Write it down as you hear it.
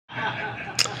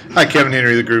Hi, Kevin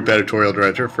Henry, the Group Editorial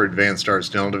Director for Advanced Arts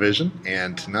Dental Division,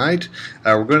 and tonight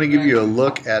we're going to give you a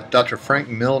look at Dr. Frank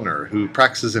Milnar, who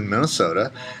practices in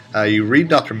Minnesota. You read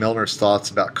Dr. Milner's thoughts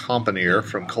about COMPONEER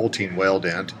from Coltene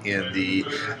Whaledent in the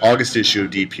August issue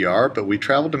of DPR, but we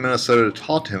traveled to Minnesota to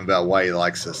talk to him about why he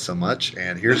likes this so much,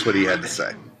 and here's what he had to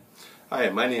say. Hi,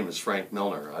 my name is Frank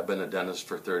Milnar. I've been a dentist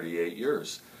for 38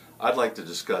 years. I'd like to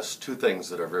discuss two things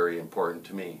that are very important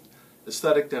to me: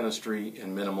 aesthetic dentistry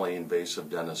and minimally invasive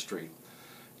dentistry.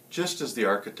 Just as the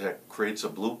architect creates a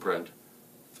blueprint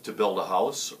to build a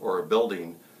house or a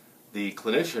building, the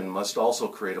clinician must also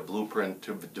create a blueprint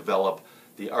to develop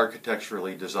the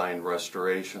architecturally designed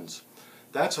restorations.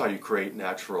 That's how you create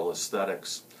natural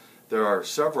aesthetics. There are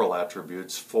several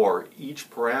attributes for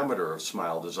each parameter of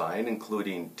smile design,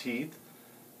 including teeth,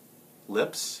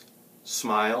 lips,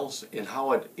 smiles, and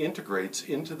how it integrates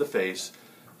into the face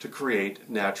to create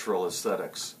natural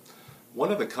aesthetics.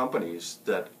 One of the companies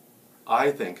that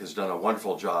I think has done a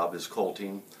wonderful job is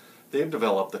Coltene. They've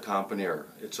developed the COMPONEER.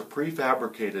 It's a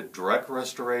prefabricated direct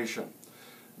restoration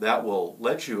that will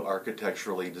let you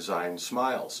architecturally design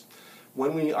smiles.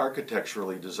 When we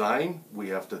architecturally design, we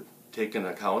have to take into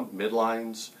account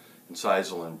midlines,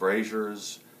 incisal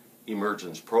embrasures,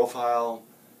 emergence profile.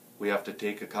 We have to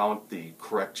take account the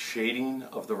correct shading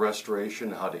of the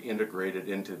restoration, how to integrate it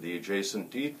into the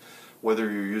adjacent teeth, whether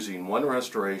you're using one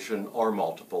restoration or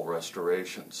multiple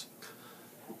restorations.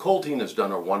 Coltene has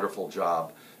done a wonderful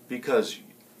job because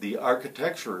the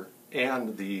architecture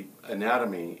and the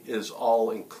anatomy is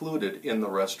all included in the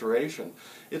restoration.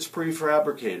 It's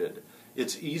prefabricated,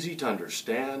 it's easy to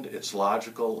understand, it's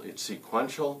logical, it's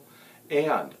sequential,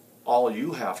 and all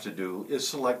you have to do is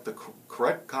select the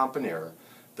correct COMPONEER,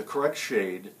 the correct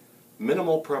shade,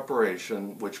 minimal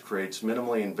preparation, which creates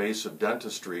minimally invasive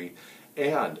dentistry,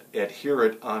 and adhere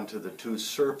it onto the tooth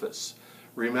surface.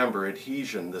 Remember,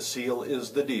 adhesion, the seal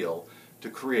is the deal to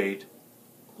create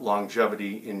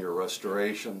longevity in your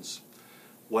restorations.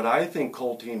 What I think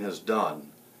Coltene has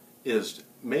done is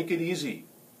make it easy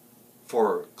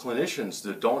for clinicians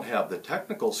that don't have the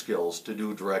technical skills to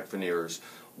do direct veneers.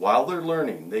 While they're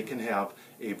learning, they can have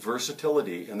a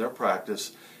versatility in their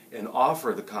practice and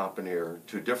offer the COMPONEER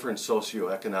to different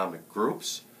socioeconomic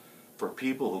groups, for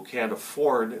people who can't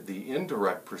afford the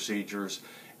indirect procedures,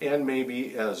 and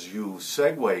maybe as you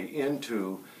segue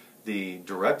into the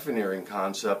direct veneering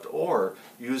concept, or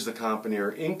use the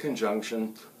COMPONEER in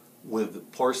conjunction with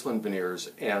porcelain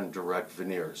veneers and direct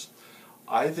veneers.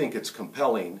 I think it's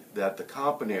compelling that the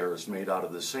COMPONEER is made out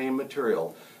of the same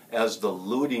material as the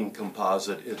luting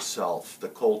composite itself, the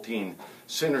Coltene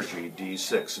Synergy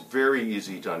D6. Very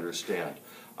easy to understand.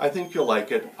 I think you'll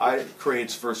like it. It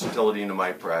creates versatility into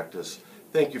my practice.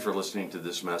 Thank you for listening to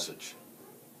this message.